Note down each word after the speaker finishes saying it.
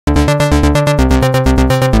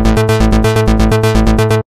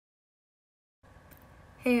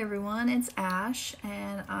Hey everyone, it's Ash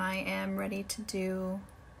and I am ready to do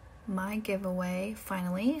my giveaway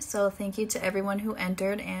finally. So thank you to everyone who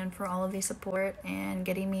entered and for all of the support and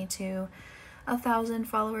getting me to 1,000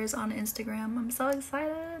 followers on Instagram. I'm so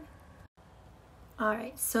excited.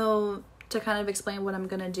 Alright, so to kind of explain what I'm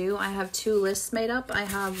gonna do, I have two lists made up. I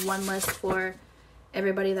have one list for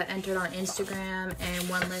everybody that entered on Instagram and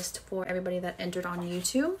one list for everybody that entered on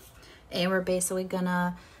YouTube. And we're basically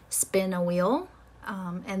gonna spin a wheel.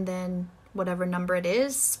 And then whatever number it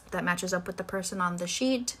is that matches up with the person on the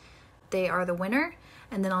sheet, they are the winner.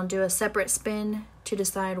 And then I'll do a separate spin to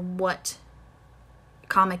decide what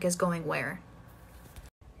comic is going where.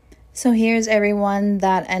 So here's everyone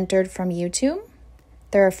that entered from YouTube.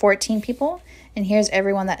 There are 14 people. And here's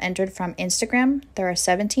everyone that entered from Instagram. There are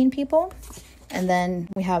 17 people. And then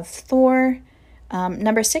we have Thor,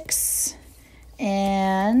 number 6,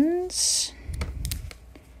 and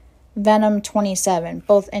Venom 27,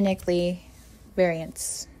 both Nick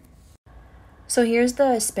variants. So here's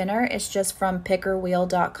the spinner. It's just from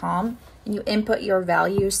pickerwheel.com. And you input your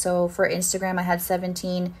value. So for Instagram, I had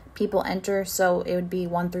 17 people enter, so it would be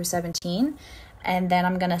 1 through 17. And then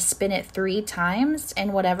I'm going to spin it 3 times,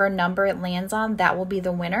 and whatever number it lands on, that will be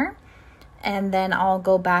the winner. And then I'll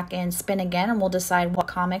go back and spin again, and we'll decide what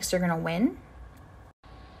comics are going to win.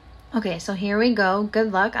 Okay, so here we go.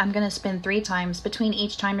 Good luck. I'm going to spin 3 times. Between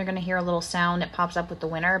each time, you're going to hear a little sound. It pops up with the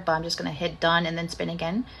winner, but I'm just going to hit done and then spin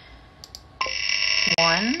again.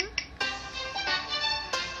 1,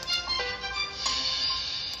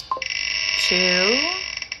 2,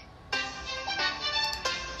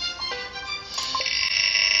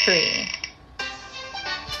 3.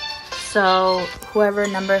 So whoever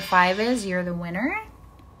number 5 is, you're the winner.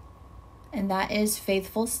 And that is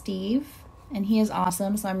Faithful Steve. And he is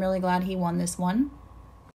awesome, so I'm really glad he won this one.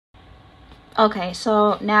 Okay,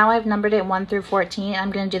 so now I've numbered it 1 through 14.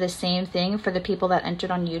 I'm going to do the same thing for the people that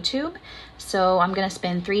entered on YouTube. So I'm going to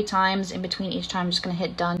spin 3 times. In between each time, I'm just going to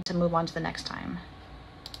hit done to move on to the next time.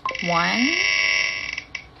 1,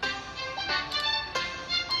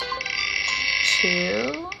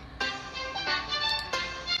 2,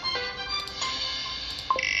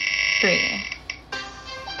 3.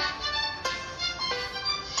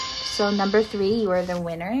 So number 3, you are the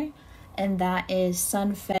winner, and that is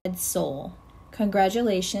Sunfed Soul.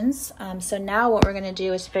 Congratulations. So now what we're going to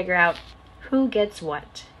do is figure out who gets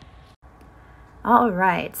what. All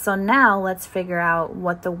right, so now let's figure out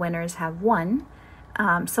what the winners have won.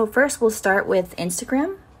 So first we'll start with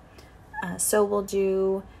Instagram. So we'll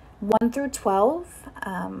do 1 through 12.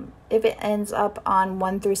 If it ends up on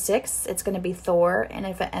 1 through 6, it's going to be Thor. And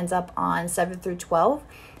if it ends up on 7 through 12,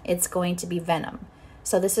 it's going to be Venom.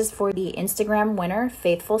 So this is for the Instagram winner,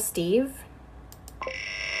 Faithful Steve.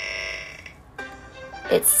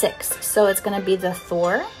 It's 6, so it's going to be the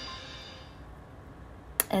Thor.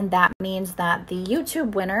 And that means that the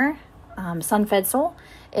YouTube winner, Sunfed Soul,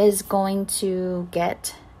 is going to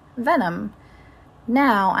get Venom.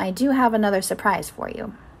 Now, I do have another surprise for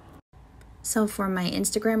you. So for my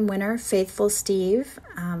Instagram winner, Faithful Steve,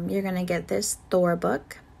 you're going to get this Thor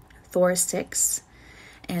book, Thor 6.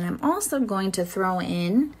 And I'm also going to throw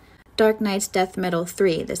in Dark Knight's Death Metal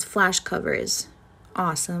 3. This flash cover is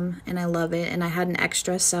awesome, and I love it. And I had an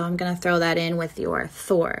extra, so I'm going to throw that in with your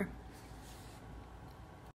Thor.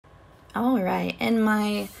 All right, and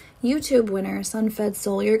my YouTube winner, Sunfed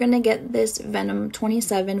Soul, you're going to get this Venom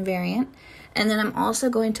 27 variant. And then I'm also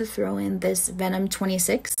going to throw in this Venom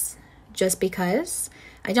 26, just because.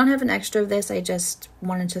 I don't have an extra of this, I just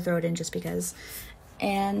wanted to throw it in just because.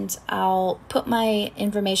 And I'll put my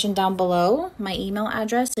information down below, my email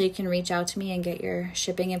address, so you can reach out to me and get your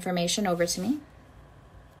shipping information over to me.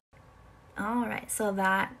 All right, so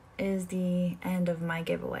that is the end of my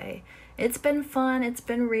giveaway. It's been fun, it's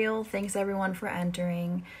been real. Thanks everyone for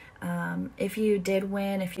entering. If you did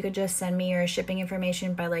win, if you could just send me your shipping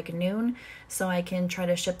information by like noon, so I can try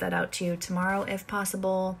to ship that out to you tomorrow if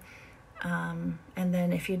possible. And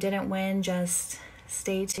then if you didn't win, just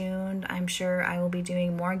stay tuned. I'm sure I will be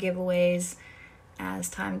doing more giveaways as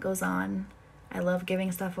time goes on. I love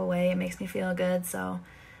giving stuff away. It makes me feel good. So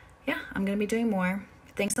yeah, I'm going to be doing more.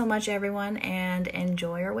 Thanks so much, everyone, and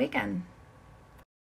enjoy your weekend.